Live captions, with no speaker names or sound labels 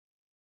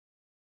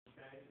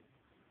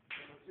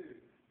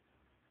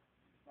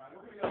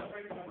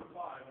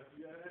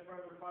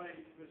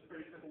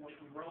pretty simple with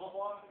umbrella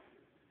block.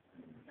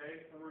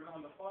 Okay, so we're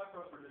on the fly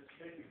thrust, we're just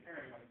basically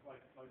carrying like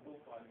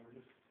bullfighting. We're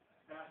just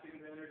passing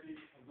the energy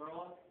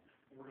umbrella,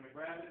 and we're going to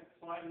grab it,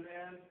 slide it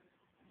in,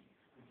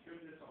 and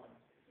strip this on.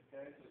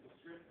 Okay, so it's a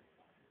strip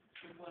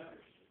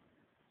leverage.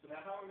 So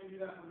now how are we going to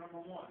do that for number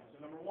one?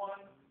 So number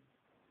one,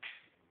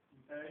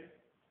 okay,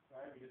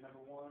 right, we did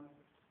number one,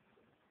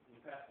 we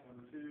passed to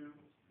number two,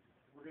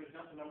 we're going to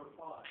jump to number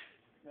five.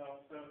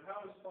 Now, so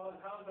how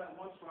does that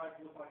one strike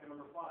look like a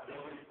number five?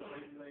 Well,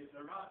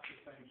 they're not the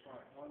same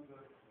strike. One's a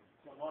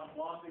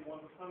velocity,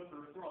 one's a post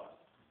or a thrust.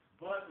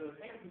 But the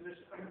hand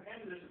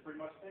position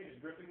pretty much the same. It's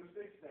gripping the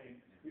stick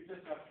same. We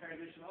just have to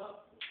transition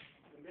up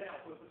and down.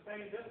 So it's the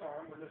same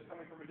disarm, we're just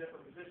coming from a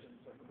different position.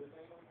 So from this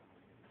angle.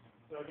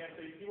 So again,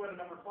 so you see what a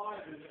number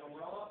five is,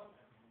 umbrella,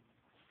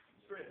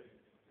 strip.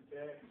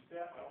 Okay,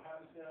 step, I don't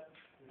have a step.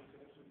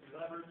 There's some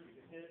levers, you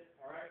can hit,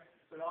 all right?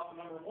 So off of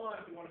number one,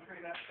 if you want to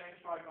train that same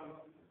strike on the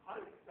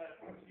height,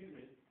 excuse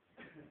me,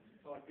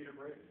 so like Peter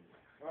Brady.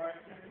 All right.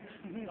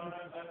 So on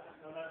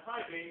that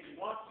high gate,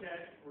 block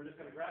check, we're just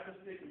going to grab the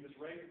stick and just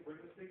bring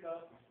the stick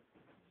up.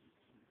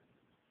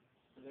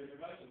 So there's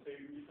your motion.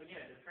 So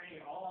again, you're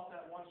training it all off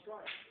that one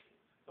strike.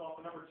 So off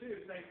of number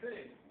two, same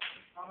thing.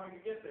 How am I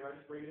going to get there? I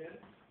just bring it in.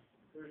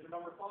 There's your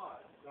number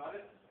five. Got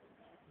it?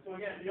 So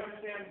again, do you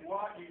understand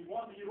what you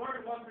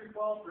learned 1 through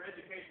 12 for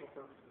educational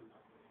purposes?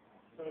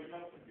 So you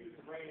don't confuse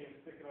the brain and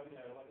stick it on,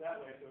 like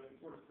that way. So it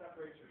sort of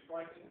separates your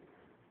striking,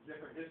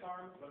 different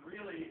disarms. But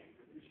really,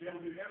 you should be able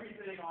to do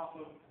everything off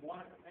of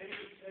any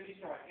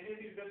strike. Any of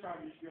these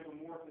disarms, you should be able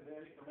to morph into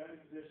from any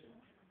position.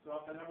 So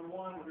off of number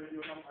one, we're going to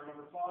do our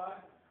number five.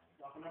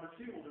 Off of number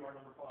two, we'll do our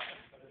number five.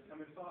 So just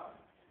come inside.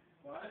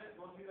 All right?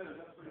 Once you do that,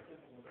 that's pretty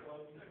simple.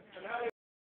 So now